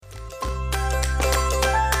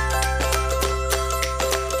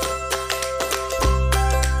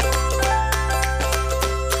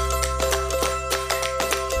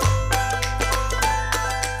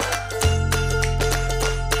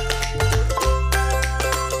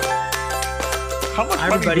How much Hi,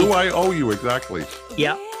 money everybody. do I owe you exactly?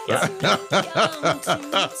 Yeah.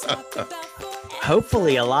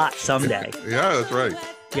 Hopefully a lot someday. Yeah, that's right.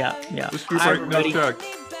 Yeah. Just keep Hi, writing those everybody.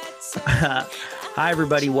 checks. Hi,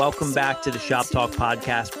 everybody. Welcome back to the Shop Talk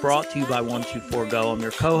podcast, brought to you by 124Go. I'm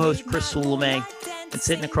your co-host, Chris Sulame, and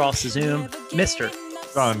sitting across the Zoom, Mr.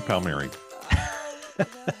 Don Palmieri.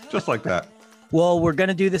 Just like that. Well, we're going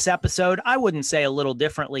to do this episode, I wouldn't say a little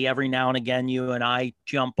differently. Every now and again, you and I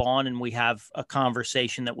jump on and we have a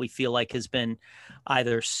conversation that we feel like has been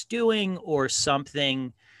either stewing or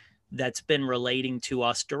something that's been relating to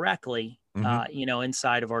us directly,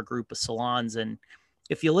 inside of our group of salons. And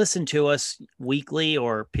if you listen to us weekly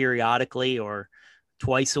or periodically or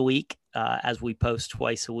twice a week, as we post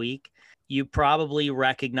twice a week, you probably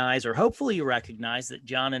recognize, or hopefully you recognize, that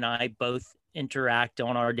John and I both interact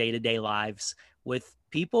on our day-to-day lives with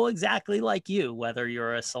people exactly like you, whether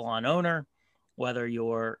you're a salon owner, whether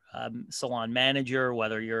you're a salon manager,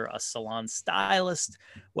 whether you're a salon stylist,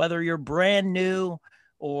 whether you're brand new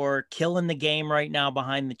or killing the game right now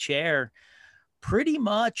behind the chair. Pretty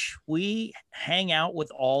much we hang out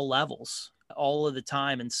with all levels all of the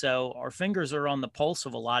time. And so our fingers are on the pulse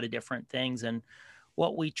of a lot of different things. And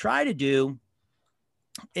what we try to do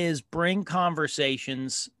is bring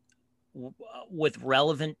conversations with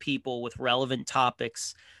relevant people, with relevant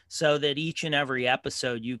topics, so that each and every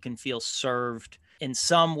episode you can feel served in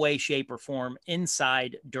some way, shape, or form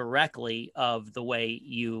inside directly of the way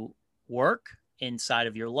you work, inside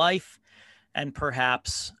of your life, and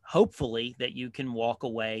perhaps, hopefully, that you can walk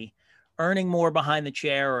away earning more behind the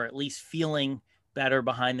chair, or at least feeling better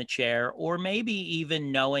behind the chair, or maybe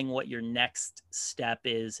even knowing what your next step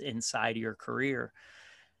is inside of your career.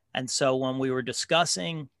 And so when we were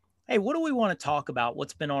discussing, hey, what do we want to talk about?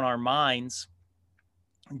 What's been on our minds?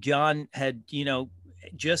 John had,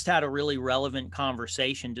 just had a really relevant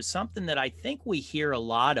conversation to something that I think we hear a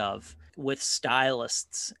lot of with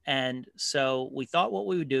stylists. And so we thought what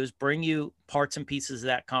we would do is bring you parts and pieces of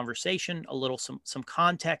that conversation, a little, some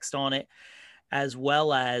context on it, as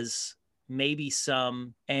well as maybe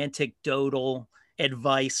some anecdotal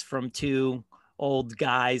advice from two old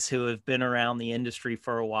guys who have been around the industry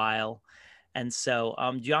for a while. And so,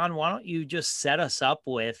 John, why don't you just set us up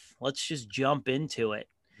with, let's just jump into it.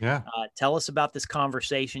 Yeah. Tell us about this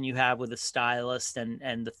conversation you have with a stylist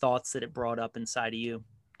and the thoughts that it brought up inside of you.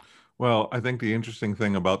 Well, I think the interesting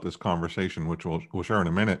thing about this conversation, which we'll share in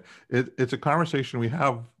a minute, it's a conversation we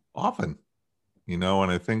have often, and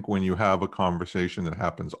I think when you have a conversation that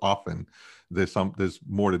happens often, there's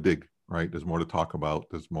more to dig, right? There's more to talk about.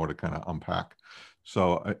 There's more to kind of unpack.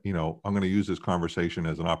 So, I'm going to use this conversation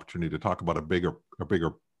as an opportunity to talk about a bigger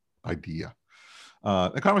idea.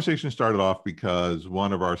 The conversation started off because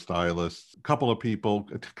one of our stylists, a couple of people,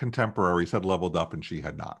 contemporaries, had leveled up and she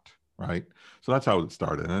had not, right? So that's how it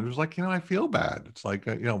started. And it was like, I feel bad. It's like,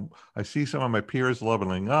 I see some of my peers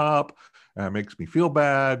leveling up, and it makes me feel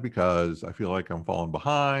bad because I feel like I'm falling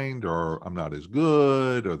behind, or I'm not as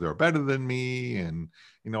good, or they're better than me. And,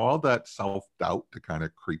 all that self-doubt that kind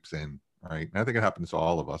of creeps in, right? And I think it happens to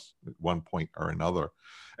all of us at one point or another.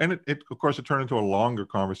 And it of course, it turned into a longer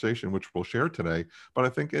conversation, which we'll share today. But I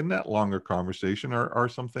think in that longer conversation are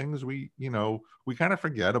some things we kind of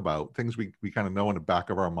forget about, things we kind of know in the back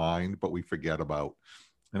of our mind, but we forget about.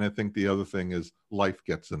 And I think the other thing is life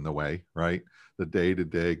gets in the way, right? The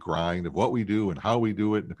day-to-day grind of what we do and how we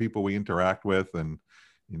do it and the people we interact with. And,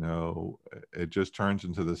 it just turns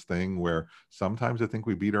into this thing where sometimes I think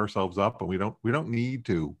we beat ourselves up, and we don't need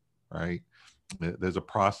to, right? There's a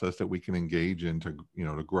process that we can engage in to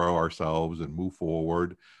grow ourselves and move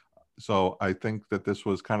forward. So I think that this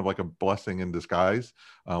was kind of like a blessing in disguise.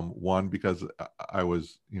 One, because I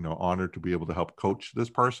was, honored to be able to help coach this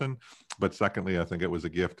person. But secondly, I think it was a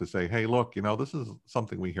gift to say, hey, look, this is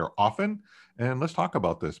something we hear often, and let's talk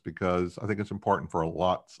about this, because I think it's important for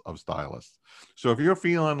lots of stylists. So if you're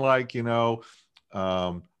feeling like,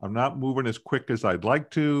 I'm not moving as quick as I'd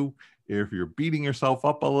like to, if you're beating yourself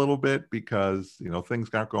up a little bit because, things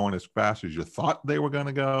aren't going as fast as you thought they were going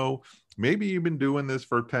to go, maybe you've been doing this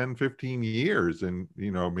for 10, 15 years and,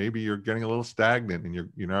 maybe you're getting a little stagnant and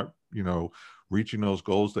you're not, reaching those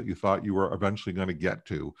goals that you thought you were eventually going to get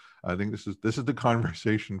to. I think this is the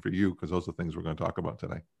conversation for you, because those are things we're going to talk about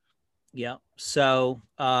today. Yeah. So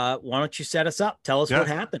why don't you set us up? Tell us what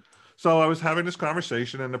happened. So I was having this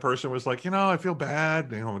conversation, and the person was like, I feel bad.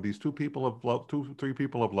 These three people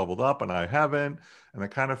have leveled up, and I haven't. And I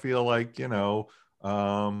kind of feel like, I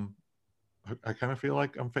kind of feel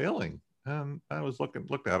like I'm failing. And I was looked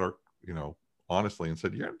at her, honestly, and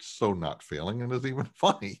said, you're so not failing. And it's even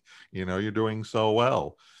funny. You're doing so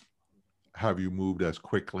well. Have you moved as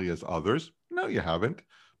quickly as others? no, you haven't.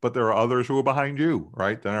 But there are others who are behind you,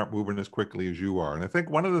 right? That aren't moving as quickly as you are. And I think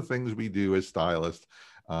one of the things we do as stylists,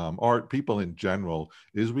 or people in general,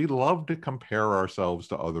 is we love to compare ourselves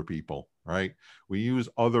to other people, right? We use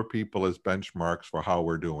other people as benchmarks for how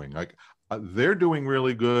we're doing. Like they're doing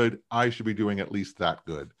really good, I should be doing at least that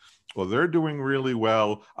good. Well, they're doing really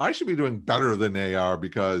well, I should be doing better than they are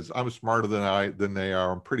because I'm smarter than they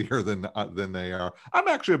are. I'm prettier than they are. I'm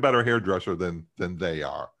actually a better hairdresser than they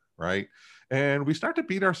are, right? And we start to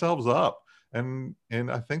beat ourselves up. And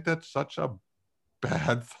I think that's such a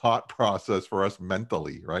bad thought process for us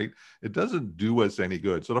mentally, right? It doesn't do us any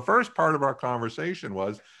good. So the first part of our conversation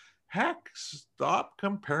was, heck, stop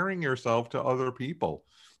comparing yourself to other people.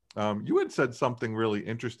 You had said something really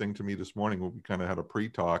interesting to me this morning when we kind of had a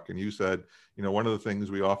pre-talk, and you said, one of the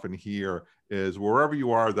things we often hear is wherever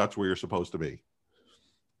you are, that's where you're supposed to be.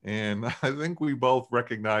 And I think we both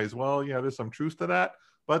recognize, well, yeah, there's some truth to that.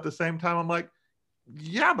 But at the same time, I'm like,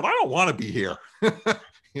 yeah, but I don't want to be here.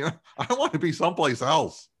 I want to be someplace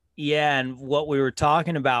else. Yeah. And what we were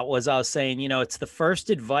talking about was I was saying, it's the first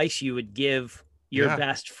advice you would give your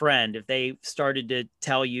best friend if they started to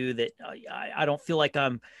tell you that I don't feel like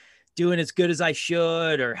I'm doing as good as I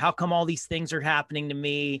should, or how come all these things are happening to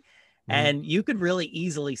me? And you could really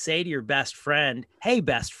easily say to your best friend, hey,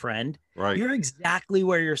 best friend, right, you're exactly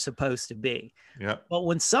where you're supposed to be. Yeah. But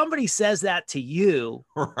when somebody says that to you,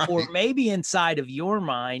 right, or maybe inside of your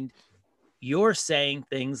mind, you're saying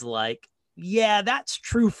things like, yeah, that's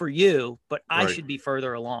true for you, but I right, should be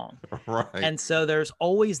further along. right. And so there's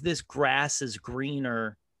always this grass is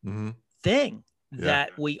greener thing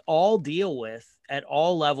that we all deal with at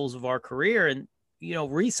all levels of our career. And,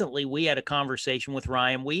 recently we had a conversation with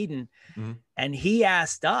Ryan Whedon, and he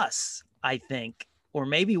asked us, I think, or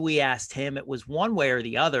maybe we asked him, it was one way or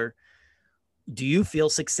the other, do you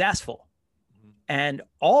feel successful? And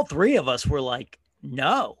all three of us were like,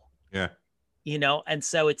 no. Yeah. And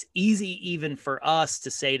so it's easy even for us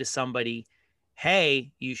to say to somebody,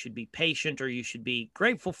 hey, you should be patient, or you should be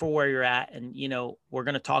grateful for where you're at. And, we're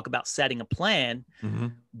going to talk about setting a plan,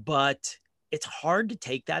 but it's hard to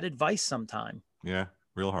take that advice sometime. Yeah,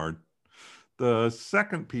 real hard. The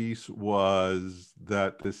second piece was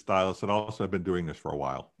that this stylist had also been doing this for a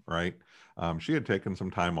while, right? She had taken some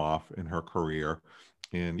time off in her career.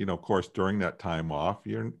 And, of course, during that time off,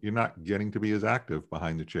 you're not getting to be as active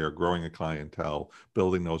behind the chair, growing a clientele,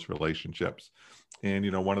 building those relationships. And,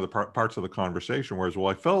 one of the parts of the conversation was, well,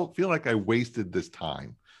 I feel like I wasted this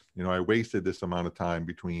time. I wasted this amount of time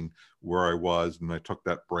between where I was and I took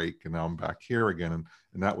that break, and now I'm back here again.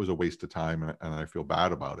 And that was a waste of time, and I feel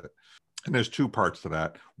bad about it. And there's two parts to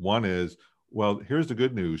that. One is, well, here's the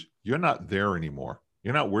good news. You're not there anymore.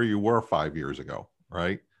 You're not where you were 5 years ago,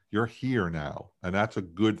 right? You're here now, and that's a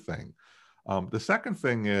good thing. The second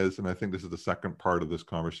thing is, and I think this is the second part of this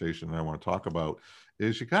conversation that I want to talk about,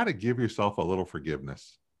 is you got to give yourself a little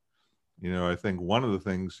forgiveness. I think one of the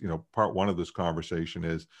things, part one of this conversation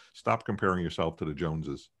is stop comparing yourself to the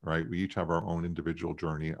Joneses, right? We each have our own individual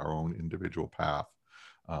journey, our own individual path.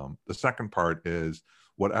 The second part is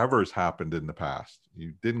whatever's happened in the past.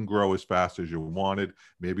 You didn't grow as fast as you wanted.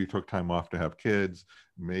 Maybe you took time off to have kids.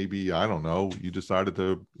 Maybe, I don't know, you decided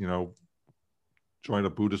to, join a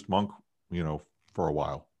Buddhist monk, for a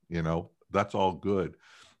while, that's all good.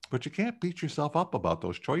 But you can't beat yourself up about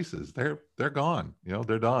those choices. They're gone,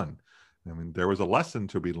 they're done. I mean, there was a lesson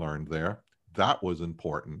to be learned there. That was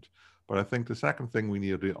important. But I think the second thing we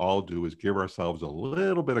need to all do is give ourselves a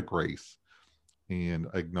little bit of grace and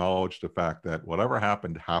acknowledge the fact that whatever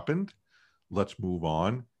happened. Let's move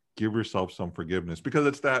on. Give yourself some forgiveness, because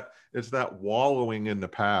it's that wallowing in the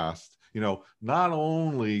past. Not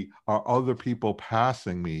only are other people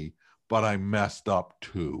passing me, but I messed up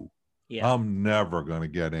too. Yeah. I'm never going to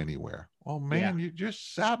get anywhere. Oh man, You're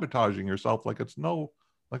just sabotaging yourself like there's no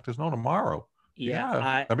tomorrow.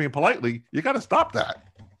 Yeah. I mean, politely, you got to stop that.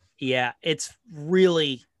 Yeah. It's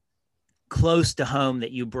really close to home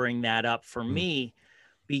that you bring that up for me,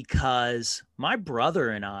 because my brother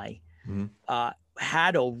and I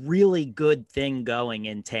had a really good thing going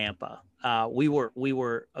in Tampa. We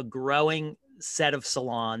were a growing set of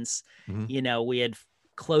salons. We had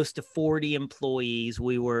close to 40 employees.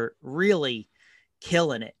 We were really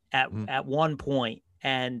killing it at one point.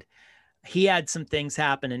 And he had some things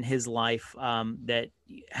happen in his life that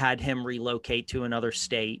had him relocate to another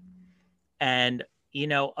state. And,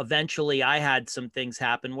 eventually I had some things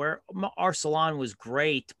happen where our salon was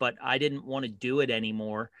great, but I didn't want to do it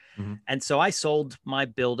anymore. And so I sold my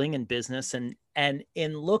building and business. And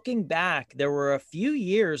in looking back, there were a few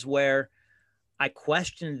years where I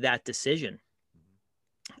questioned that decision.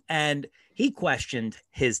 and he questioned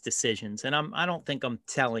his decisions. And I don't think I'm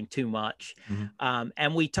telling too much. Mhm.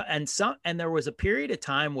 And there was a period of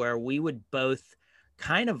time where we would both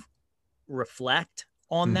kind of reflect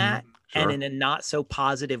on Mhm. that, and in Sure. a not so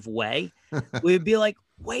positive way. We would be like,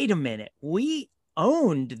 wait a minute, we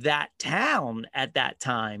owned that town at that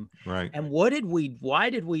time. Right. And why did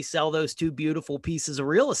we sell those two beautiful pieces of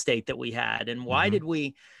real estate that we had? And why Mhm. did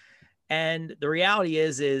we? And the reality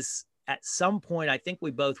is at some point, I think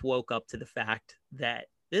we both woke up to the fact that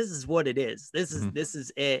this is what it is. Mhm. This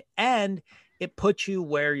is it. And it puts you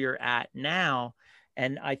where you're at now.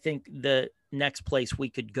 And I think the next place we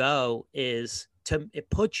could go is it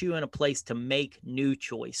puts you in a place to make new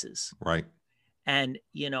choices. Right. And,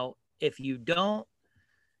 if you don't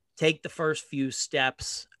take the first few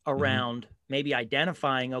steps Mhm. around maybe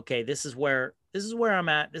identifying, okay, this is where I'm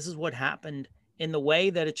at. This is what happened, in the way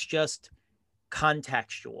that it's just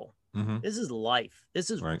contextual. Mhm. This is life.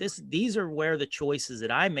 Right. These are where the choices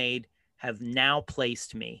that I made have now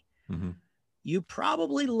placed me. Mhm. You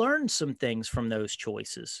probably learned some things from those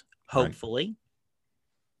choices, Right. hopefully.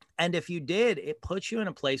 And if you did, it puts you in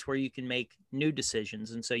a place where you can make new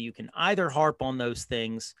decisions. And so you can either harp on those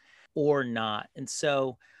things or not. And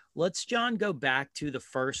so let's, John, go back to the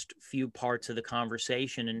first few parts of the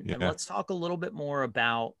conversation, and Yeah. let's talk a little bit more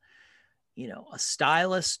about, a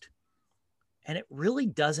stylist. And it really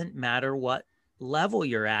doesn't matter what level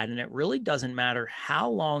you're at. And it really doesn't matter how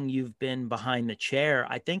long you've been behind the chair.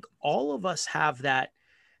 I think all of us have that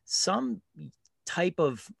some type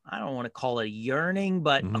of, I don't want to call it a yearning,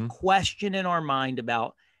 but a Mhm. question in our mind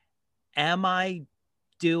about, am I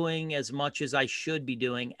doing as much as I should be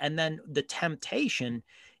doing? And then the temptation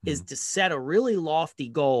is Mhm. to set a really lofty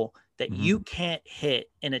goal that Mhm. you can't hit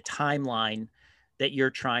in a timeline that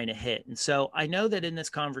you're trying to hit. And so I know that in this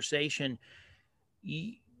conversation,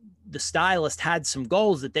 the stylist had some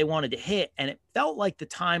goals that they wanted to hit, and it felt like the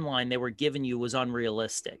timeline they were giving you was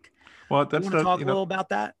unrealistic. Well, You that's want to the, talk a little about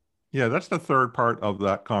that? yeah, that's the third part of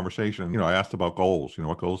that conversation. I asked about goals.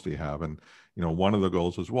 What goals do you have? And one of the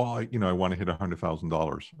goals is, well, I want to hit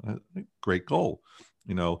 $100,000. Great goal.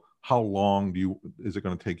 How long is it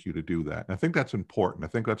going to take you to do that? And I think that's important. I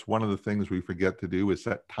think that's one of the things we forget to do is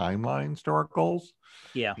set timelines to our goals.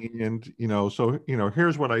 Yeah. And so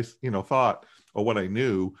here's what I thought, or what I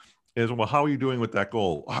knew is, well, how are you doing with that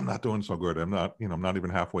goal? "Oh, I'm not doing so good. I'm not even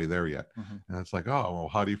halfway there yet." Mm-hmm. And it's like, oh, well,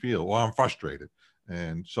 how do you feel? Well, I'm frustrated.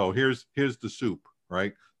 And so here's the soup,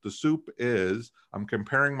 right? The soup is, I'm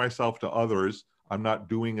comparing myself to others. I'm not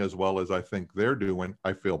doing as well as I think they're doing.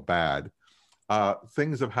 I feel bad.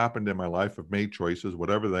 Things have happened in my life. I've made choices,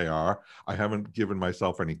 whatever they are. I haven't given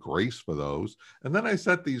myself any grace for those. And then I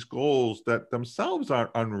set these goals that themselves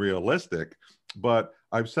aren't unrealistic, but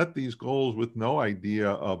I've set these goals with no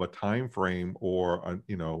idea of a time frame or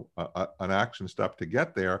an action step to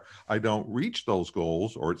get there. I don't reach those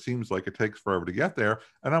goals, or it seems like it takes forever to get there,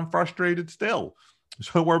 and I'm frustrated still.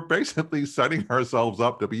 So we're basically setting ourselves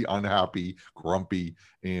up to be unhappy, grumpy,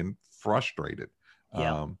 and frustrated.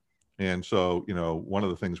 Yeah. And so, one of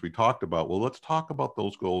the things we talked about, well, let's talk about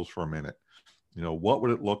those goals for a minute. What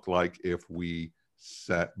would it look like if we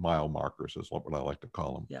set mile markers, is what I like to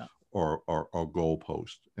call them, Yeah. or goal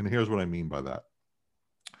posts. And here's what I mean by that.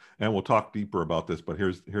 And we'll talk deeper about this, but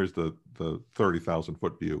here's the 30,000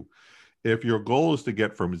 foot view. If your goal is to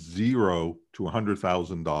get from zero to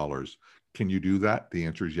 $100,000, can you do that? The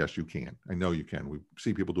answer is yes, you can. I know you can. We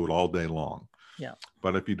see people do it all day long. Yeah.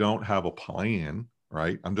 But if you don't have a plan,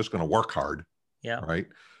 right? I'm just going to work hard. Yeah. Right.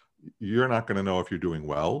 You're not going to know if you're doing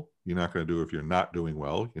well. You're not going to do if you're not doing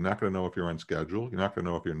well. You're not going to know if you're on schedule. You're not going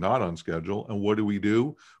to know if you're not on schedule. And what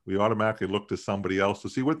do? We automatically look to somebody else to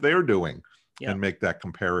see what they're doing Yeah. and make that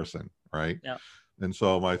comparison. Right. Yeah. And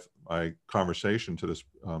so my conversation to this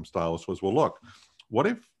stylist was, well, look, what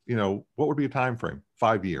if, what would be a time frame?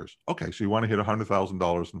 5 years. Okay. So you want to hit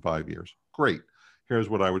 $100,000 in 5 years. Great. Here's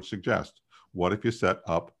what I would suggest. What if you set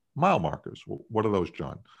up mile markers? Well, what are those,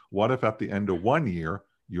 John? What if at the end of 1 year,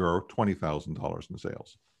 you're $20,000 in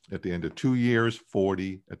sales? At the end of 2 years,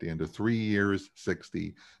 40. At the end of 3 years,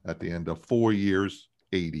 60. At the end of 4 years,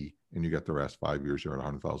 80. And you get the rest. 5 years, you're at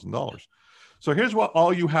 $100,000. So here's what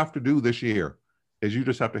all you have to do this year is you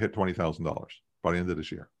just have to hit $20,000 by the end of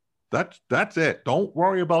this year. That's it. Don't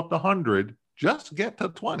worry about the 100. Just get to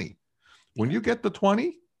 20. When you get to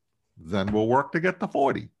 20, then we'll work to get to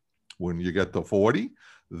 40. When you get to 40,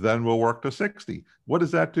 then we'll work to 60. What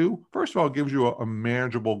does that do? First of all, it gives you a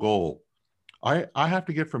manageable goal. I have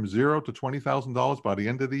to get from zero to $20,000 by the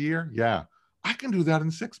end of the year. Yeah, I can do that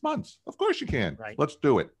in 6 months. Of course you can. Right. Let's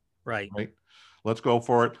do it. Right. Right. Let's go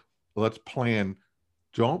for it. Let's plan.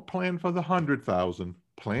 Don't plan for the 100,000.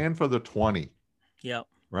 plan for the 20, Yep.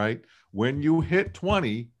 right? When you hit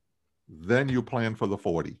 20, then you plan for the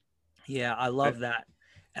 40. Yeah, I love that.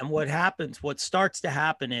 And what starts to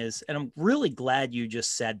happen is, and I'm really glad you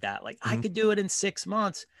just said that, like I could do it in 6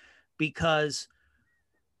 months, because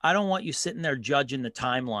I don't want you sitting there judging the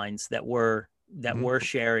timelines that we're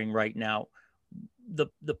sharing right now.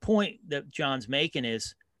 The point that John's making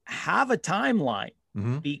is have a timeline,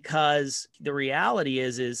 because the reality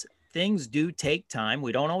is things do take time.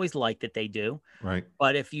 We don't always like that they do. Right.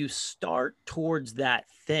 But if you start towards that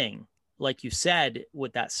thing, like you said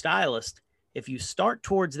with that stylist, if you start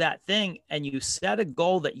towards that thing and you set a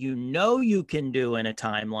goal that you know you can do in a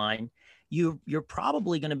timeline, you're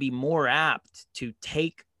probably going to be more apt to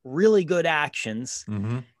take really good actions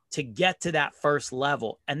to get to that first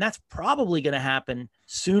level. And that's probably going to happen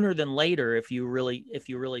sooner than later if you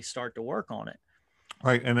really start to work on it.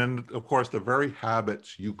 Right. And then, of course, the very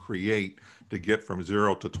habits you create to get from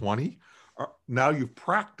 0 to 20, now you've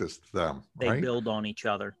practiced them, They right? build on each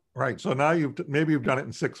other. Right. So now maybe you've done it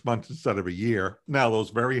in 6 months instead of a year. Now those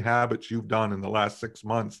very habits you've done in the last 6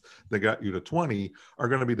 months that got you to 20 are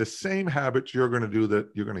going to be the same habits you're going to do that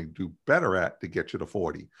you're going to do better at to get you to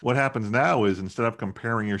 40. What happens now is, instead of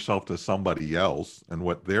comparing yourself to somebody else and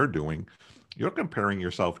what they're doing, you're comparing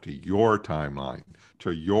yourself to your timeline,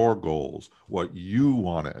 to your goals, what you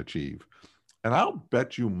want to achieve. And I'll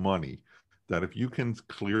bet you money that if you can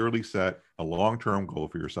clearly set a long-term goal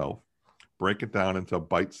for yourself, break it down into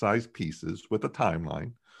bite-sized pieces with a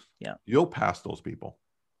timeline, you'll pass those people.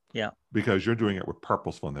 Yeah. Because you're doing it with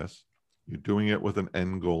purposefulness. You're doing it with an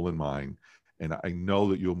end goal in mind. And I know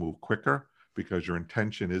that you'll move quicker, because your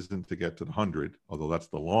intention isn't to get to the 100, although that's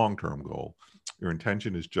the long-term goal. Your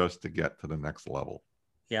intention is just to get to the next level.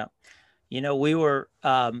 Yeah. You know, we were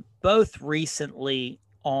both recently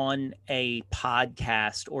on a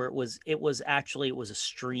podcast, or it was a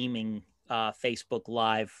streaming Facebook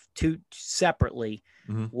Live, two separately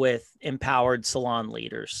with empowered salon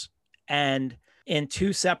leaders. And in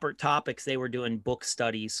two separate topics, they were doing book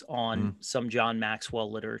studies on some John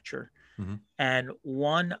Maxwell literature. And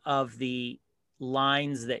one of the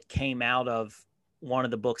lines that came out of one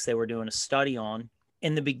of the books they were doing a study on,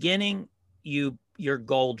 in the beginning, you're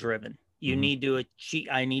goal driven. You need to achieve,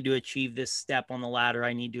 I need to achieve this step on the ladder.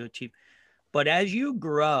 I need to achieve. But as you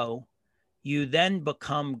grow, you then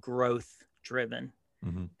become growth driven.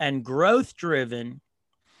 And growth driven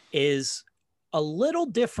is a little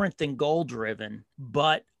different than goal driven,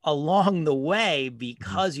 but along the way,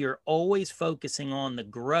 because you're always focusing on the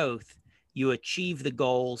growth, you achieve the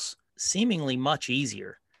goals seemingly much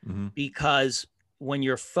easier. Because when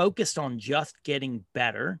you're focused on just getting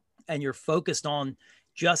better, and you're focused on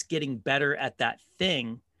just getting better at that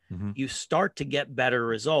thing, you start to get better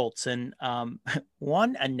results. And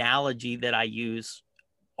one analogy that I use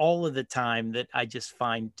all of the time that I just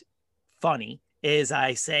find funny is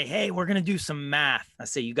I say, hey, we're going to do some math. I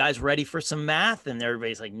say, you guys ready for some math? And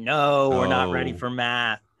everybody's like, no, we're not ready for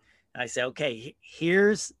math. And I say, okay,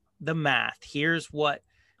 here's the math. Here's what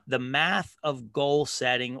the math of goal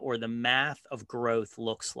setting or the math of growth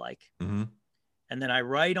looks like. And then I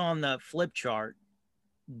write on the flip chart,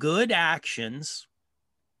 good actions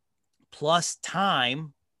plus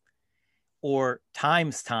time, or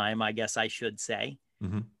times time, I guess I should say,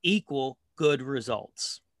 equal good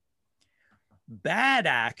results. Bad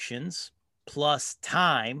actions plus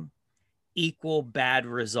time equal bad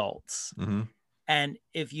results. And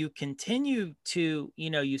if you continue to,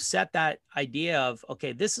 you set that idea of,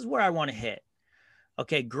 okay, this is where I want to hit.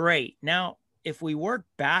 Okay, great. Now, if we work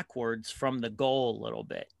backwards from the goal a little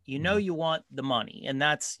bit, you want the money, and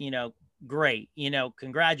that's, great.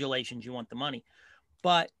 Congratulations, you want the money.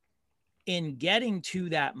 But in getting to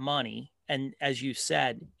that money, and as you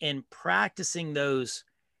said, in practicing those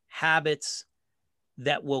habits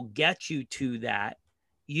that will get you to that,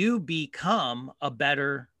 you become a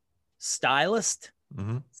better stylist,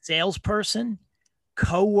 salesperson,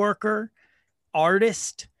 coworker,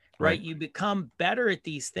 artist, right? You become better at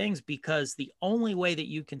these things, because the only way that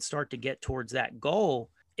you can start to get towards that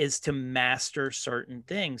goal is to master certain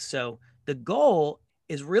things. So the goal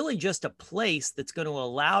is really just a place that's going to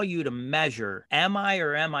allow you to measure, am I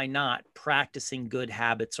or am I not practicing good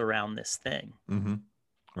habits around this thing?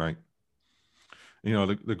 Right.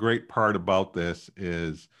 The great part about this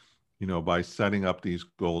is, by setting up these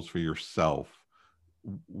goals for yourself,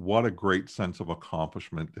 what a great sense of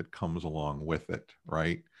accomplishment that comes along with it,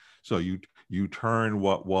 right? So you turn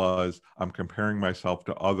what was, I'm comparing myself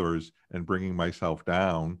to others and bringing myself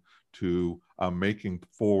down, to I'm making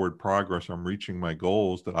forward progress. I'm reaching my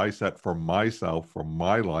goals that I set for myself, for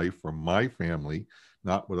my life, for my family,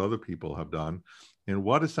 not what other people have done. and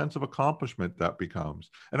what a sense of accomplishment that becomes.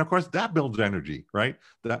 And of course, that builds energy, right?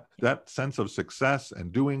 That sense of success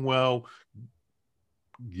and doing well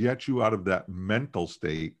gets you out of that mental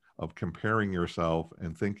state of comparing yourself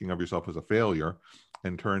and thinking of yourself as a failure,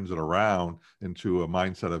 and turns it around into a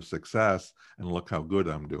mindset of success and look how good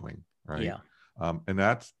I'm doing, right? Yeah. And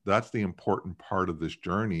that's the important part of this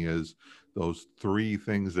journey, is those three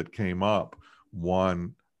things that came up.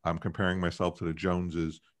 One, I'm comparing myself to the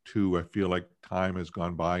Joneses. Two, I feel like time has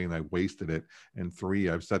gone by and I wasted it. And three,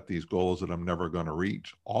 I've set these goals that I'm never going to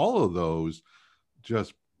reach. All of those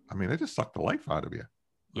just, I mean, they just suck the life out of you.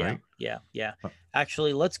 Yeah. Right? Yeah.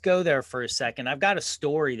 Actually, let's go there for a second. I've got a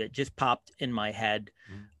story that just popped in my head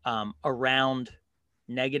around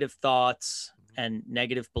negative thoughts and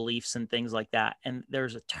negative beliefs and things like that. And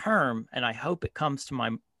there's a term, and I hope it comes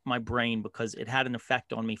to my brain because it had an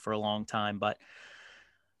effect on me for a long time. But,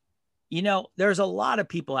 you know, there's a lot of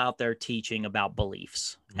people out there teaching about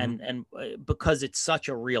beliefs and because it's such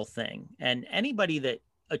a real thing. And anybody that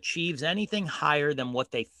achieves anything higher than what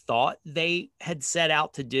they thought they had set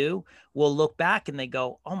out to do will look back and they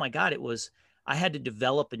go, oh my God, I had to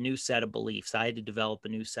develop a new set of beliefs. I had to develop a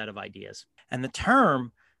new set of ideas. And the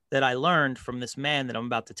term that I learned from this man that I'm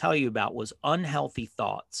about to tell you about was unhealthy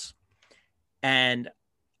thoughts. And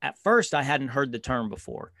at first I hadn't heard the term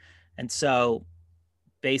before. And so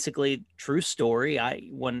basically, true story,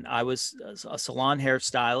 when I was a salon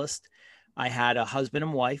hairstylist, I had a husband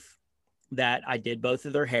and wife that I did both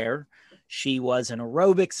of their hair. She was an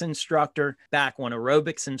aerobics instructor back when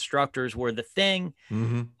aerobics instructors were the thing.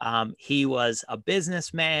 He was a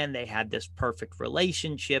businessman. They had this perfect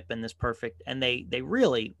relationship and they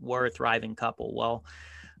really were a thriving couple. Well,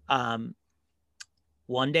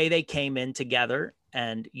 one day they came in together,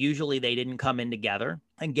 and usually they didn't come in together,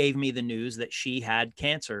 and gave me the news that she had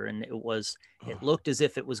cancer, and it looked as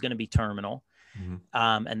if it was going to be terminal.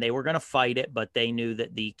 And they were going to fight it, but they knew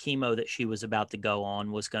that the chemo that she was about to go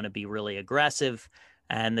on was going to be really aggressive.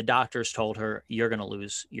 And the doctors told her, you're going to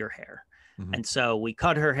lose your hair. And so we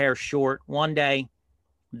cut her hair short one day.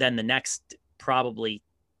 Then the next probably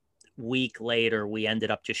week later, we ended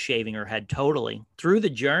up just shaving her head totally. Through the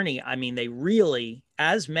journey, I mean, they really,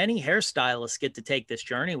 as many hairstylists get to take this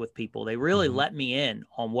journey with people, they really let me in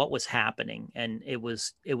on what was happening. And it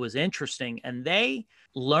was interesting. And they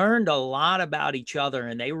learned a lot about each other,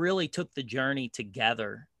 and they really took the journey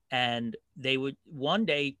together. And one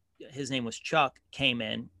day, his name was Chuck, came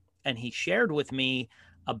in and he shared with me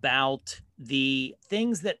about the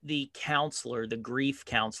things that the grief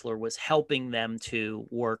counselor was helping them to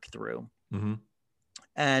work through.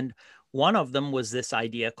 And one of them was this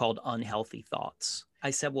idea called unhealthy thoughts.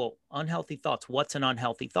 I said, well, unhealthy thoughts, what's an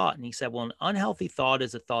unhealthy thought? And he said, well, an unhealthy thought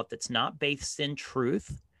is a thought that's not based in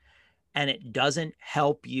truth, and it doesn't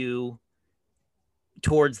help you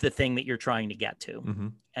towards the thing that you're trying to get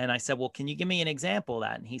to. And I said, well, can you give me an example of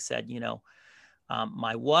that? And he said,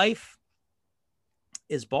 my wife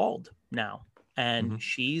is bald now, and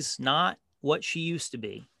she's not what she used to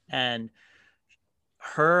be. And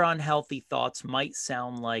her unhealthy thoughts might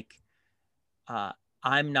sound like,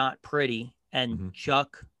 I'm not pretty, and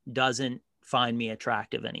Chuck doesn't find me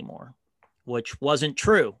attractive anymore, which wasn't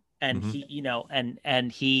true. And he,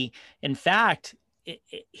 and he, in fact,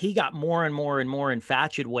 he got more and more and more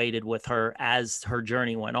infatuated with her as her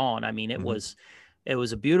journey went on. I mean, it was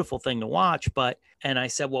a beautiful thing to watch. And I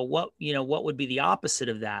said, well, what would be the opposite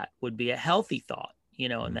of that? Would be a healthy thought,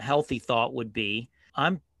 and the healthy thought would be,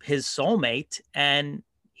 I'm his soulmate and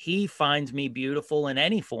he finds me beautiful in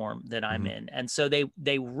any form that I'm in. And so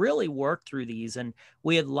they really worked through these, and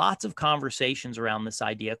we had lots of conversations around this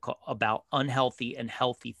idea about unhealthy and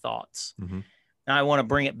healthy thoughts. Now I want to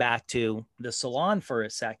bring it back to the salon for a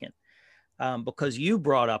second, because you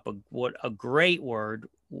brought up a great word,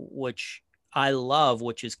 which I love,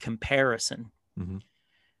 which is comparison.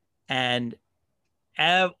 And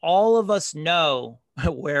all of us know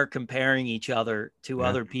where comparing each other to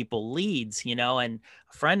other people leads, and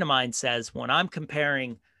a friend of mine says, when I'm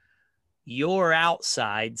comparing your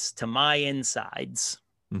outsides to my insides,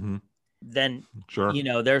 then,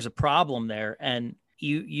 there's a problem there. And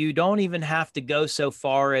you don't even have to go so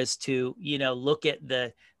far as to, look at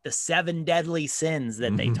the 7 deadly sins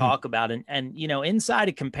that they talk about. And, inside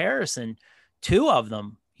of comparison, 2 of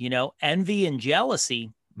them, envy and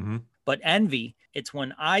jealousy. But envy, it's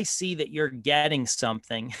when I see that you're getting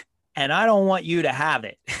something and I don't want you to have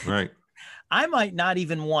it. Right. I might not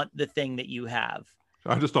even want the thing that you have.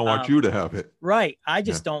 I just don't want you to have it. Right. I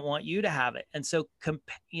just don't want you to have it. And so,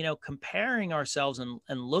 comparing ourselves and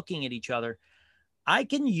looking at each other, I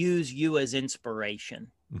can use you as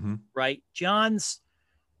inspiration, right? John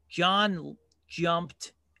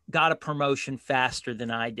got a promotion faster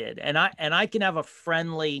than I did. And I can have a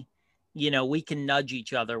friendly, we can nudge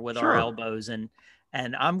each other with our Sure. elbows and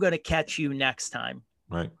I'm going to catch you next time.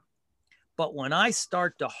 Right. But when I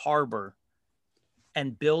start to harbor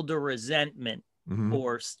and build a resentment Mm-hmm.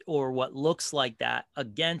 or what looks like that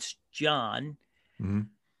against John, Mm-hmm.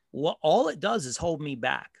 what all it does is hold me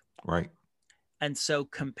back. Right. And so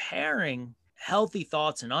comparing healthy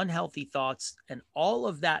thoughts and unhealthy thoughts and all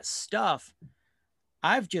of that stuff,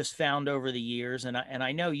 I've just found over the years, and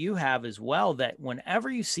I know you have as well, that whenever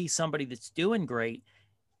you see somebody that's doing great,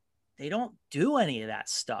 they don't do any of that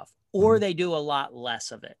stuff, or they do a lot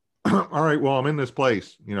less of it. All right. Well, I'm in this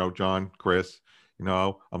place, John, Chris,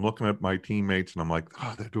 I'm looking at my teammates and I'm like,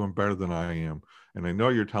 oh, they're doing better than I am. And I know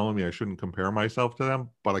you're telling me I shouldn't compare myself to them,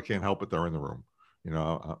 but I can't help it. They're in the room.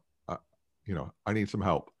 I need some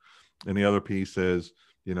help. And the other piece is,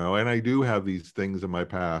 and I do have these things in my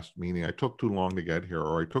past, meaning I took too long to get here,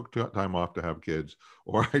 or I took time off to have kids,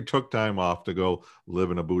 or I took time off to go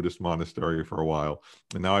live in a Buddhist monastery for a while.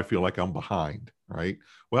 And now I feel like I'm behind, right?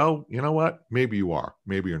 Well, you know what? Maybe you are,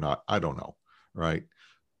 maybe you're not. I don't know, right?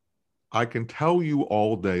 I can tell you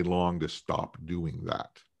all day long to stop doing that.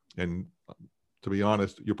 And to be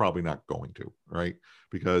honest, you're probably not going to, right?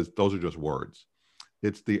 Because those are just words.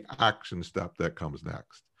 It's the action step that comes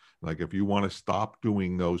next. Like if you want to stop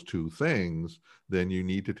doing those two things, then you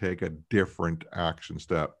need to take a different action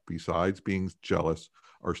step besides being jealous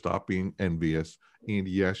or stop being envious. And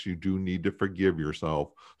yes, you do need to forgive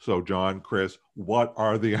yourself. So John, Chris, what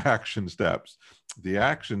are the action steps? The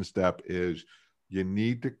action step is you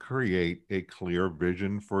need to create a clear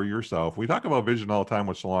vision for yourself. We talk about vision all the time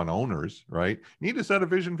with salon owners, right? You need to set a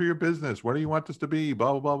vision for your business. What do you want this to be?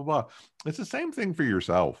 Blah, blah, blah, blah, blah. It's the same thing for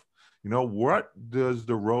yourself. What does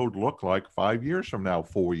the road look like 5 years from now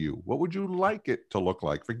for you? What would you like it to look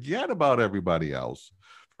like? Forget about everybody else.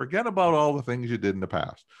 Forget about all the things you did in the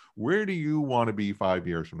past. Where do you want to be 5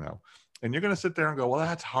 years from now? And you're going to sit there and go, well,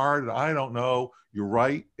 that's hard. I don't know. You're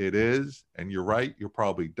right. It is. And you're right. You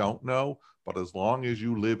probably don't know. But as long as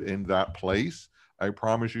you live in that place, I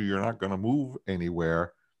promise you're not going to move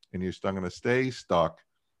anywhere. And you're still going to stay stuck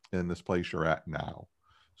in this place you're at now.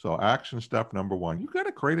 So action step number one, you got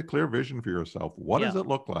to create a clear vision for yourself. What does it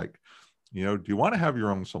look like? Do you want to have your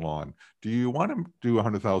own salon? Do you want to do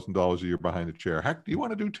 $100,000 a year behind a chair? Heck, do you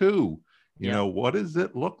want to do two? What does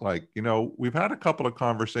it look like? We've had a couple of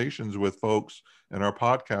conversations with folks in our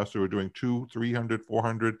podcast who are doing $200,000, $300,000,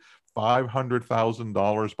 $400,000,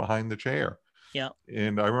 $500,000 behind the chair. Yeah.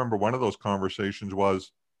 And I remember one of those conversations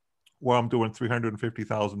was, well, I'm doing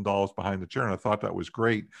 $350,000 behind the chair. And I thought that was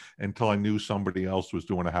great until I knew somebody else was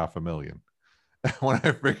doing $500,000. And when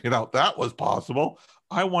I figured out that was possible,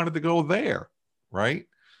 I wanted to go there, right?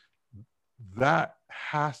 That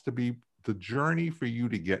has to be the journey for you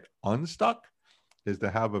to get unstuck, is to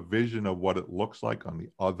have a vision of what it looks like on the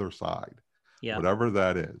other side, whatever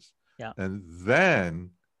that is. Yeah. And then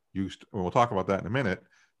we'll talk about that in a minute.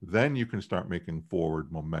 Then you can start making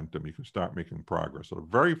forward momentum. You can start making progress. So the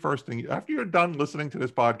very first thing, after you're done listening to this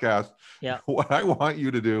podcast, what I want you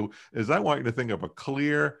to do is I want you to think of a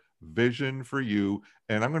clear vision for you.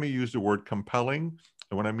 And I'm going to use the word compelling.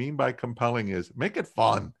 And what I mean by compelling is make it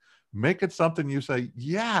fun. Make it something you say,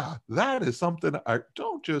 yeah, that is something. I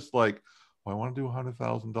don't just like, I want to do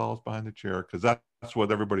 $100,000 behind the chair because that's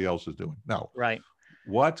what everybody else is doing. No. Right.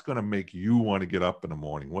 What's going to make you want to get up in the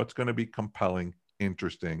morning? What's going to be compelling,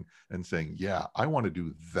 interesting, and saying, yeah, I want to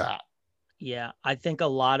do that. Yeah, I think a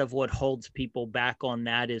lot of what holds people back on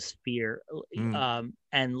that is fear.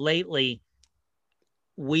 And lately,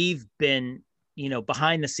 we've been,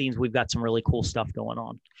 behind the scenes, we've got some really cool stuff going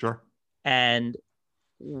on. Sure. And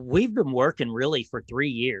we've been working really for 3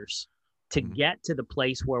 years to get to the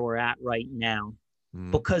place where we're at right now.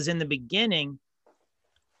 Because in the beginning,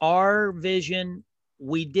 our vision,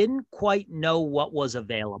 we didn't quite know what was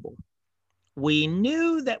available. We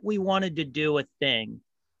knew that we wanted to do a thing.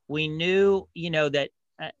 We knew, that,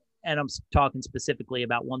 and I'm talking specifically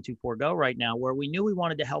about 124 Go right now, where we knew we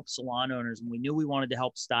wanted to help salon owners and we knew we wanted to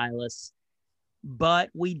help stylists, but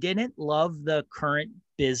we didn't love the current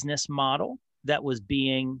business model that was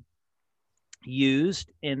being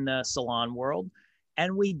used in the salon world.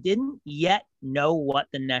 And we didn't yet know what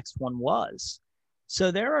the next one was.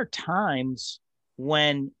 So there are times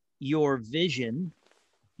when your vision,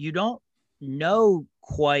 you don't know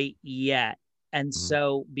quite yet. And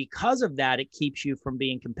so because of that, it keeps you from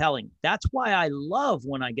being compelling. That's why I love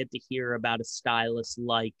when I get to hear about a stylist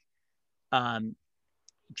like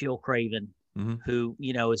Jill Craven, who,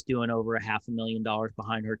 is doing over $500,000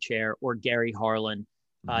 behind her chair, or Gary Harlan,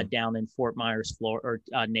 down in Fort Myers, Florida,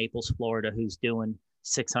 or Naples, Florida, who's doing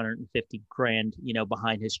 650 grand,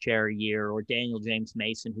 behind his chair a year, or Daniel James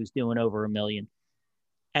Mason, who's doing over $1 million.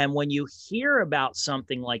 And when you hear about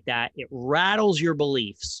something like that, it rattles your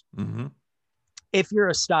beliefs. Mm-hmm. If you're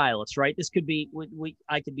a stylist, right? This could be,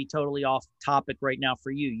 I could be totally off topic right now for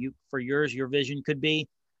you. For yours, your vision could be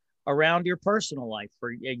around your personal life.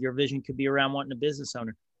 For your vision could be around wanting a business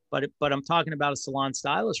owner. But I'm talking about a salon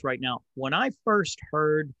stylist right now. When I first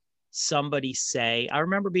heard somebody say, I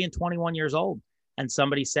remember being 21 years old, and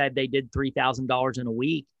somebody said they did $3,000 in a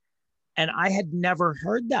week, and I had never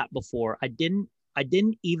heard that before. I didn't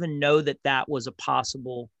even know that was a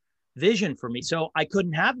possible vision for me. So I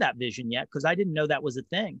couldn't have that vision yet because I didn't know that was a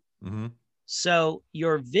thing. Mm-hmm. So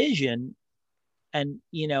your vision, and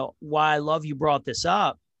why I love you brought this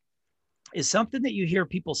up, is something that you hear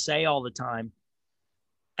people say all the time.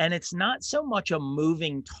 And it's not so much a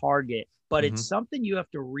moving target, but Mm-hmm. it's something you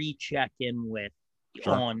have to recheck in with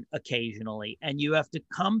Sure. on occasionally, and you have to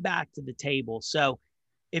come back to the table. So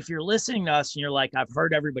if you're listening to us and you're like, I've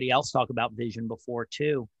heard everybody else talk about vision before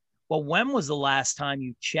too. Well, when was the last time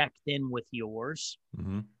you checked in with yours?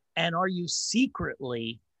 Mm-hmm. And are you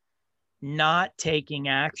secretly not taking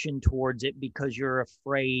action towards it because you're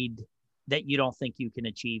afraid that you don't think you can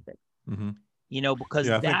achieve it? Mm-hmm. Because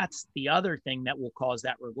Yeah, that's the other thing that will cause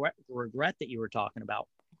that regret that you were talking about.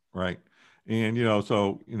 right. And,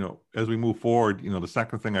 as we move forward, the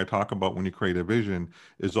second thing I talk about when you create a vision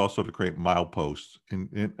is also to create mileposts. And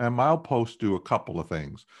mileposts do a couple of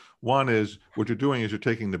things. One is what you're doing is you're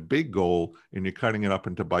taking the big goal and you're cutting it up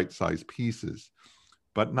into bite-sized pieces.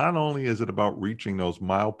 But not only is it about reaching those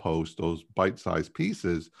mileposts, those bite-sized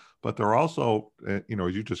pieces, but they're also, as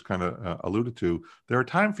you just kind of alluded to, there are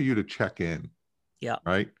time for you to check in. Yeah.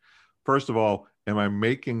 Right. First of all, am I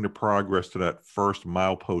making the progress to that first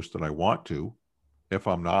milepost that I want to? If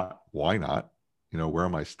I'm not, why not? Where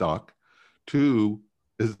am I stuck? Two,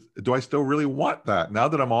 do I still really want that? Now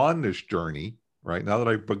that I'm on this journey, right? Now that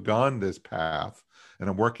I've begun this path and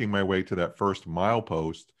I'm working my way to that first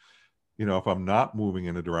milepost, if I'm not moving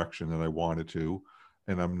in the direction that I wanted to,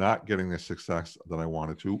 and I'm not getting the success that I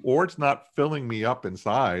wanted to, or it's not filling me up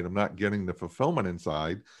inside, I'm not getting the fulfillment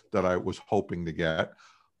inside that I was hoping to get.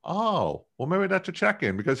 Oh, well, maybe that's a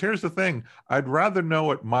check-in, because here's the thing. I'd rather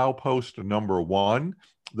know at milepost number 1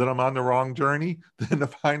 that I'm on the wrong journey than to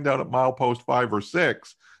find out at milepost 5 or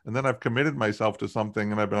 6. And then I've committed myself to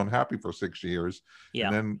something and I've been unhappy for 6 years.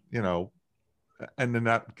 Yeah. And then, and then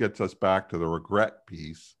that gets us back to the regret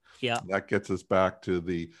piece. Yeah. That gets us back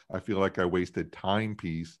to I feel like I wasted time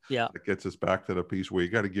piece. Yeah. It gets us back to the piece where you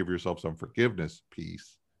got to give yourself some forgiveness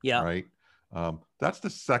piece. Yeah. Right. That's the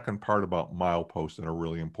second part about mileposts that are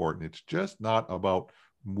really important. It's just not about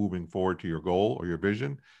moving forward to your goal or your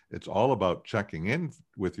vision. It's all about checking in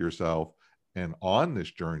with yourself, and on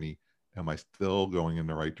this journey, am I still going in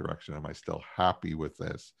the right direction? Am I still happy with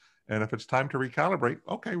this? And if it's time to recalibrate,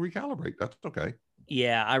 okay, recalibrate. That's okay.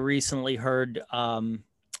 Yeah. I recently heard,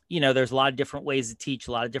 there's a lot of different ways to teach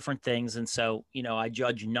a lot of different things. And so, I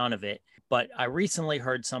judge none of it. But I recently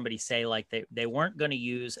heard somebody say like they weren't going to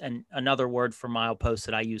use, and another word for mileposts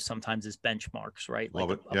that I use sometimes is benchmarks, right? Love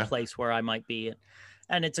Like a place where I might be.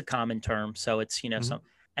 And it's a common term. So it's, Mm-hmm.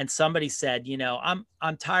 and somebody said,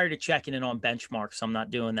 I'm tired of checking in on benchmarks. So I'm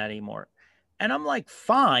not doing that anymore. And I'm like,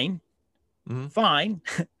 fine, Mm-hmm. fine.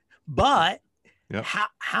 But Yep.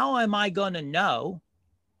 how am I going to know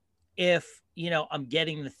if, I'm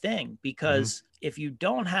getting the thing? Because if you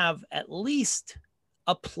don't have at least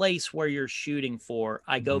a place where you're shooting for,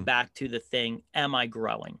 I go back to the thing, am I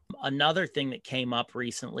growing? Another thing that came up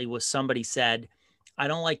recently was somebody said, I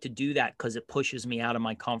don't like to do that because it pushes me out of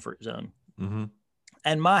my comfort zone. Mm-hmm.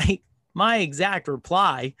 And my exact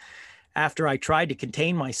reply after I tried to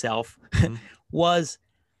contain myself was,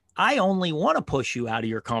 I only want to push you out of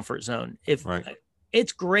your comfort zone. If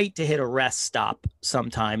it's great to hit a rest stop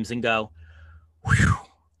sometimes and go, whew,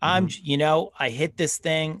 I hit this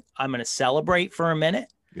thing. I'm going to celebrate for a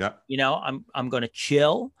minute. Yeah. I'm going to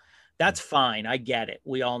chill. That's fine. I get it.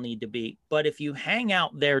 We all need to be. But if you hang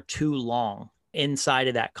out there too long inside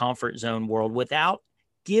of that comfort zone world without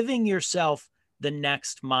giving yourself the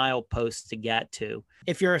next milepost to get to,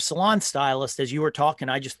 if you're a salon stylist, as you were talking,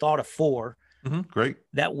 I just thought of 4 great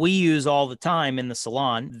that we use all the time in the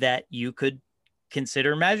salon that you could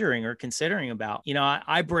consider measuring or considering about.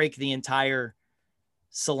 I break the entire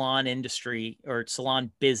salon industry or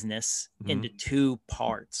salon business into 2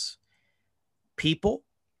 parts. People,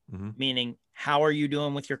 meaning how are you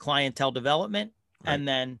doing with your clientele development? Right. And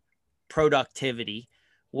then productivity,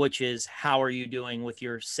 which is how are you doing with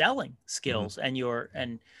your selling skills and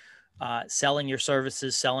selling your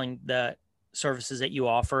services, selling the services that you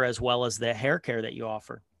offer, as well as the hair care that you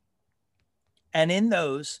offer. And in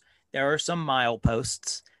those, there are some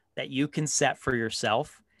mileposts that you can set for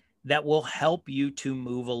yourself that will help you to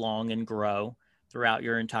move along and grow throughout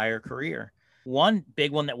your entire career. One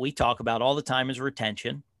big one that we talk about all the time is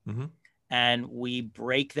retention. Mm-hmm. And we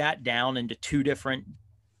break that down into two different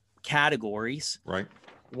categories. Right.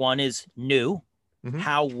 One is new. Mm-hmm.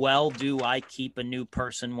 How well do I keep a new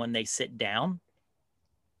person when they sit down?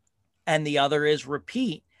 And the other is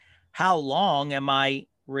repeat. How long am I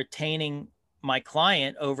retaining my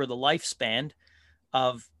client over the lifespan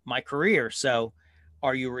of my career? So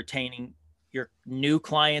are you retaining your new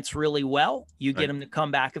clients really well? You get Right. them to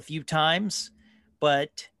come back a few times,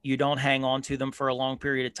 but you don't hang on to them for a long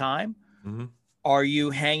period of time. Mm-hmm. Are you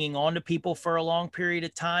hanging on to people for a long period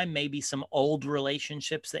of time? Maybe some old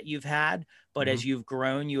relationships that you've had, but Mm-hmm. as you've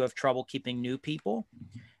grown, you have trouble keeping new people.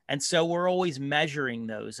 And so we're always measuring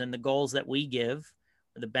those, and the goals that we give,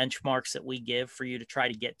 or the benchmarks that we give for you to try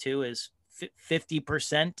to get to is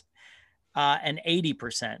 50% and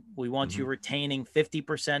 80%. We want you retaining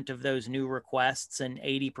 50% of those new requests and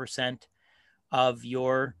 80% of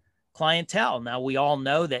your clientele. Now, we all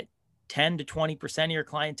know that 10 to 20% of your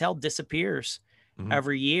clientele disappears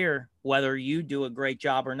every year, whether you do a great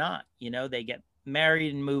job or not. You know, they get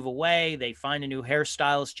married and move away. They find a new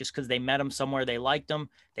hairstylist just because they met them somewhere, they liked them.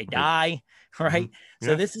 They die, right? Mm-hmm.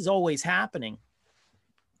 So Yeah. this is always happening.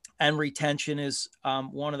 And retention is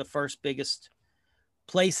one of the first biggest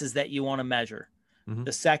places that you want to measure. Mm-hmm.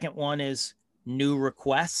 The second one is new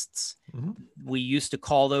requests. Mm-hmm. We used to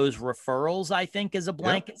call those referrals, I think, as a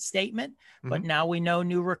blanket statement, but now we know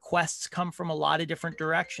new requests come from a lot of different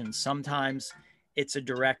directions. Sometimes it's a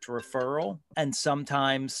direct referral, and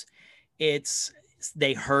sometimes it's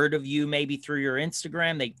they heard of you maybe through your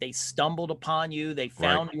Instagram. They stumbled upon you, they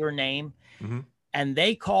found your name, and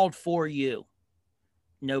they called for you.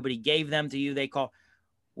 Nobody gave them to you. They call.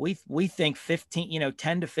 We think 10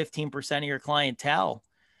 to 15% of your clientele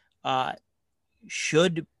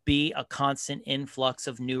should be a constant influx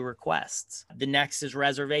of new requests. The next is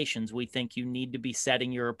reservations. We think you need to be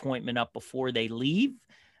setting your appointment up before they leave.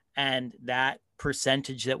 And that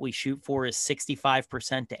percentage that we shoot for is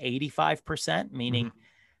 65% to 85%, meaning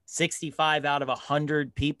 65 out of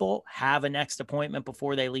 100 people have a next appointment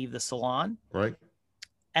before they leave the salon. Right.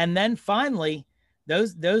 And then finally,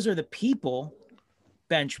 those are the people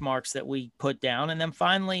benchmarks that we put down. And then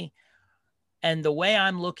finally, and the way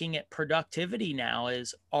I'm looking at productivity now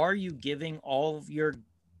is, are you giving all of your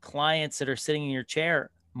clients that are sitting in your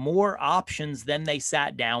chair more options than they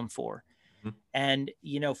sat down for? And,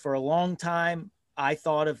 you know, for a long time, I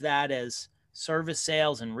thought of that as service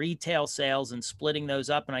sales and retail sales and splitting those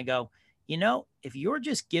up. And I go, you know, if you're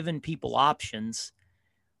just giving people options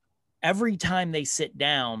every time they sit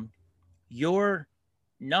down, your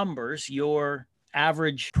numbers, your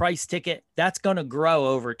average price ticket, that's going to grow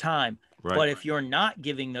over time. Right. But if you're not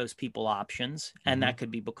giving those people options, and that could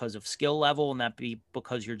be because of skill level, and that be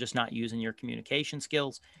because you're just not using your communication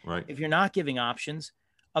skills. Right. If you're not giving options,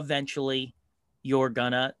 eventually you're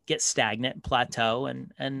gonna get stagnant, plateau,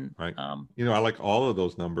 and right. You know, I like all of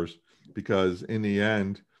those numbers because in the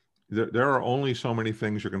end, there are only so many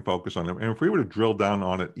things you can focus on. And if we were to drill down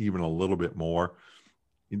on it even a little bit more,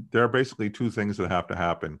 there are basically two things that have to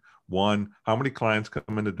happen. One, how many clients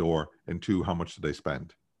come in the door, and two, how much do they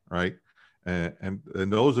spend, right? And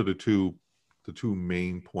those are the two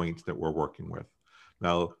main points that we're working with.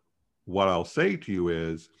 Now, what I'll say to you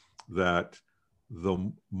is that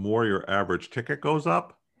the more your average ticket goes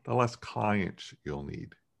up, the less clients you'll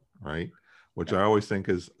need, right? Which I always think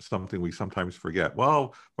is something we sometimes forget.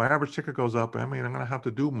 Well, my average ticket goes up. I mean, I'm going to have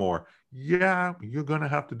to do more. Yeah, you're going to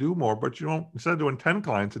have to do more, but you don't, instead of doing 10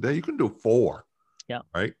 clients a day, you can do 4. Yeah.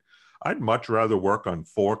 Right. I'd much rather work on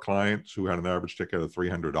 4 clients who had an average ticket of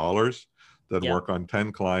 $300 than work on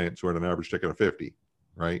 10 clients who had an average ticket of 50.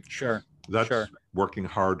 Right. Sure. That's working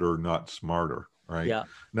harder, not smarter. Right. Yeah.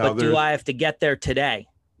 Now, but do I have to get there today?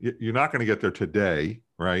 You're not going to get there today,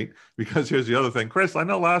 right? Because here's the other thing, Chris. I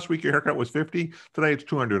know last week your haircut was 50. Today it's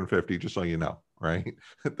 250. Just so you know, right?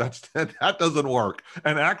 That doesn't work.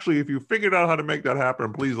 And actually, if you figured out how to make that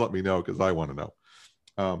happen, please let me know because I want to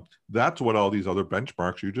know. That's what all these other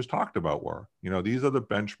benchmarks you just talked about were. You know, these are the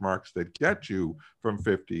benchmarks that get you from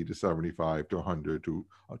 50 to 75 to 100 to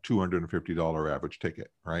a $250 average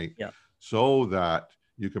ticket, right? Yeah. So that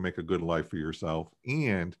you can make a good life for yourself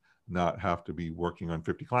and not have to be working on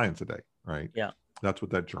 50 clients a day, right? Yeah. That's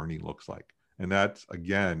what that journey looks like. And that's,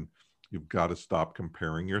 again, you've got to stop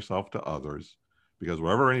comparing yourself to others because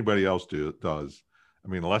whatever anybody else does, I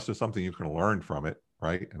mean, unless there's something you can learn from it,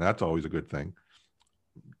 right? And that's always a good thing.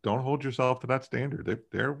 Don't hold yourself to that standard.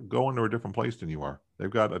 They're going to a different place than you are. They've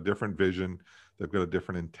got a different vision. They've got a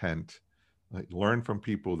different intent. Like, learn from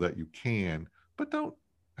people that you can, but don't,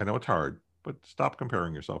 I know it's hard, but stop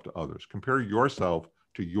comparing yourself to others. Compare yourself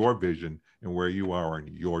to your vision and where you are on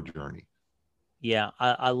your journey. Yeah,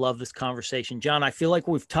 I love this conversation, John. I feel like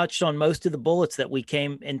we've touched on most of the bullets that we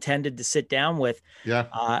intended to sit down with. Yeah.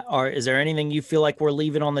 Is there anything you feel like we're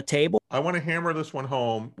leaving on the table? I want to hammer this one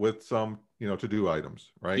home with some, to-do items,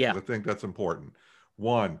 right? Yeah. I think that's important.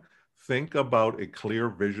 One, think about a clear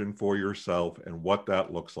vision for yourself and what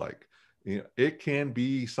that looks like. It can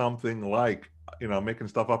be something like, making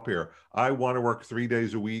stuff up here. I want to work 3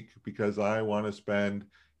 days a week because I want to spend,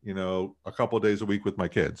 a couple of days a week with my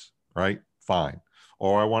kids, right? Fine.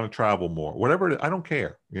 Or I want to travel more, whatever it is, I don't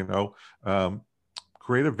care,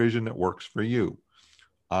 create a vision that works for you.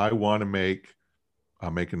 I want to make,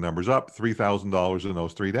 I'm making numbers up, $3,000 in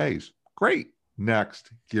those 3 days. Great.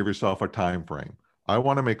 Next, give yourself a time frame. I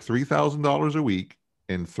want to make $3,000 a week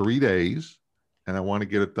in 3 days, and I want to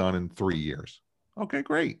get it done in 3 years. Okay,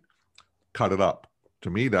 great. Cut it up. To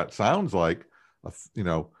me, that sounds like,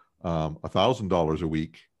 $1,000 a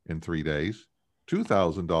week in 3 days,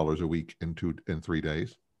 $2,000 a week in 3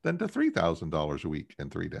 days, then to $3,000 a week in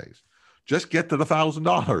 3 days. Just get to the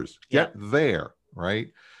 $1,000. Get there,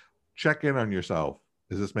 right? Check in on yourself.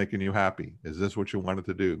 Is this making you happy? Is this what you wanted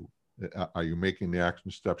to do? Are you making the action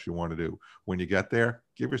steps you want to do? When you get there,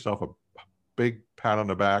 give yourself a big pat on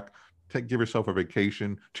the back. Give yourself a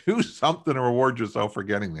vacation. Do something to reward yourself for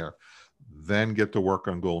getting there. Then get to work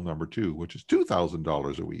on goal number 2, which is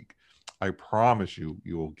 $2,000 a week. I promise you,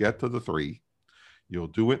 you will get to the 3. You'll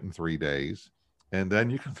do it in 3 days. And then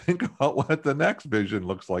you can think about what the next vision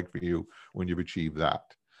looks like for you when you've achieved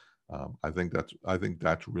that. I think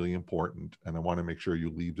that's really important. And I want to make sure you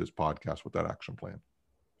leave this podcast with that action plan.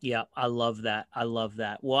 Yeah, I love that. I love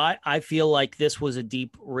that. Well, I feel like this was a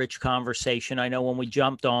deep, rich conversation. I know when we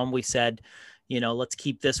jumped on, we said, let's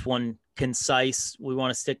keep this one concise. We want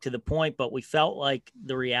to stick to the point, but we felt like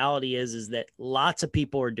the reality is that lots of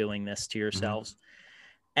people are doing this to yourselves. Mm-hmm.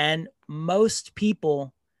 And most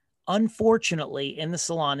people, unfortunately, in the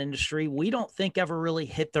salon industry, we don't think ever really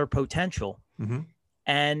hit their potential. Mm-hmm.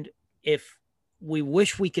 And if we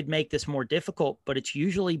wish we could make this more difficult, but it's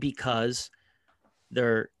usually because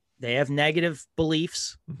they have negative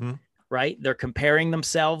beliefs, mm-hmm. right? They're comparing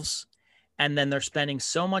themselves, and then they're spending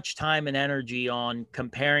so much time and energy on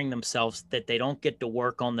comparing themselves that they don't get to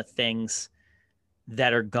work on the things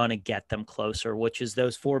that are going to get them closer, which is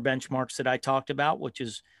those 4 benchmarks that I talked about, which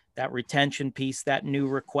is that retention piece, that new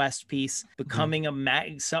request piece, becoming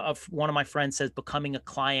mm-hmm. One of my friends says, becoming a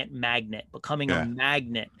client magnet, becoming a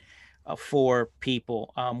magnet for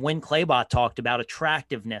people. Win Claybot talked about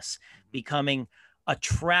attractiveness,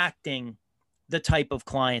 attracting the type of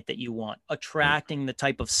client that you want, attracting the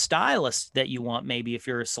type of stylist that you want. Maybe if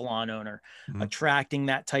you're a salon owner, mm-hmm. attracting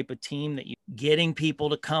that type of team getting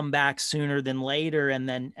people to come back sooner than later. And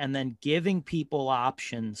then giving people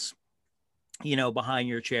options, behind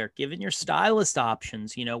your chair, giving your stylist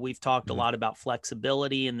options. We've talked mm-hmm. a lot about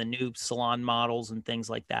flexibility and the new salon models and things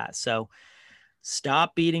like that. So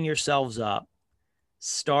stop beating yourselves up.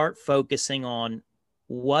 Start focusing on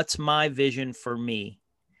what's my vision for me?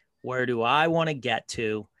 Where do I want to get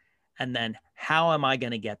to? And then how am I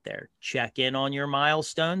going to get there? Check in on your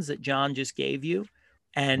milestones that John just gave you.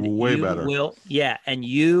 And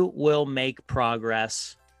you will make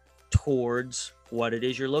progress towards what it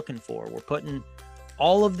is you're looking for. We're putting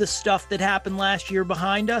all of the stuff that happened last year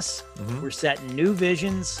behind us. Mm-hmm. We're setting new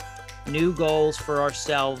visions, new goals for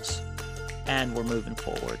ourselves, and we're moving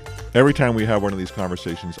forward. Every time we have one of these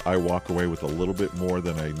conversations, I walk away with a little bit more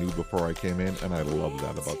than I knew before I came in, and I love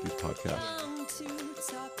that about these podcasts.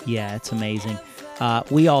 Yeah, it's amazing.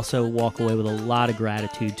 We also walk away with a lot of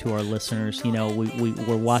gratitude to our listeners.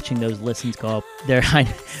 We're watching those listens go up.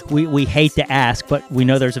 We hate to ask, but we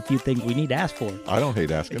know there's a few things we need to ask for. I don't hate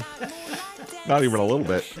asking. Not even a little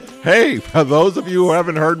bit. Hey, for those of you who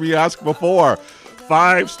haven't heard me ask before,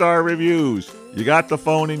 5-star reviews. You got the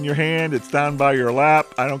phone in your hand. It's down by your lap.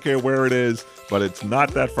 I don't care where it is, but it's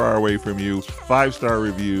not that far away from you. 5-star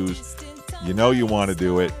reviews. You know you want to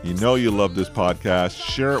do it. You know you love this podcast.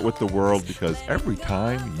 Share it with the world, because every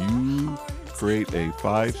time you create a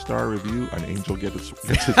 5-star review, an angel gets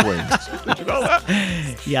its wings. Did you know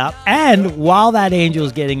that? Yeah. And while that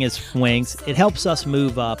angel's getting his wings, it helps us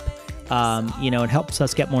move up. It helps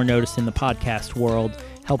us get more noticed in the podcast world.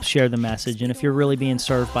 Help share the message. And if you're really being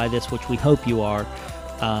served by this, which we hope you are,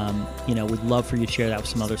 we'd love for you to share that with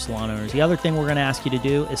some other salon owners. The other thing we're going to ask you to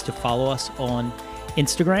do is to follow us on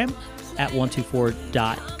Instagram. at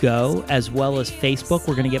 124.go, as well as Facebook.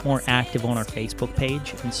 We're going to get more active on our Facebook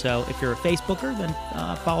page. And so if you're a Facebooker, then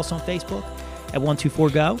follow us on Facebook at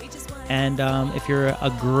 124go. And if you're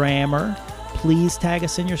a grammer, please tag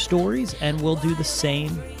us in your stories, and we'll do the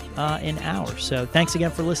same in ours. So thanks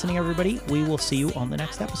again for listening, everybody. We will see you on the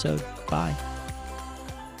next episode. Bye.